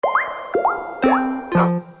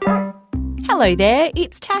Hello there,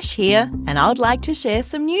 it's Tash here, and I'd like to share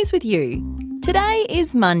some news with you. Today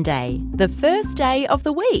is Monday, the first day of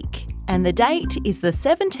the week, and the date is the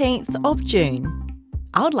 17th of June.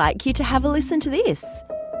 I'd like you to have a listen to this.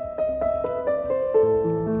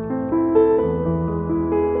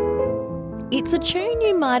 It's a tune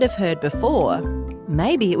you might have heard before.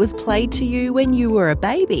 Maybe it was played to you when you were a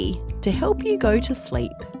baby to help you go to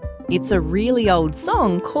sleep. It's a really old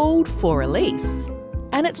song called For Elise.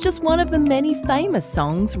 And it's just one of the many famous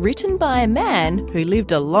songs written by a man who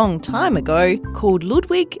lived a long time ago called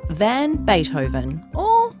Ludwig van Beethoven,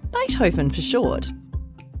 or Beethoven for short.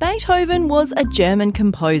 Beethoven was a German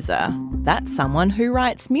composer. That's someone who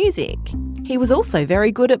writes music. He was also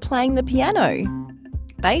very good at playing the piano.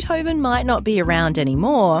 Beethoven might not be around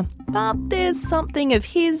anymore, but there's something of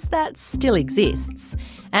his that still exists.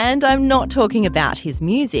 And I'm not talking about his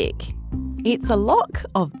music. It's a lock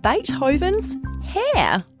of Beethoven's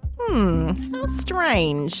hair. How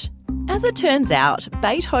strange. As it turns out,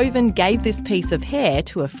 Beethoven gave this piece of hair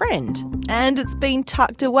to a friend, and it's been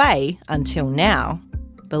tucked away until now.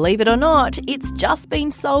 Believe it or not, it's just been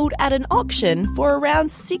sold at an auction for around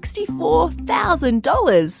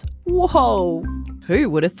 $64,000. Whoa! Who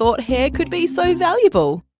would have thought hair could be so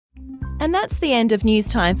valuable? And that's the end of news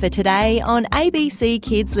time for today on ABC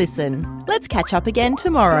Kids Listen. Let's catch up again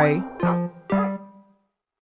tomorrow.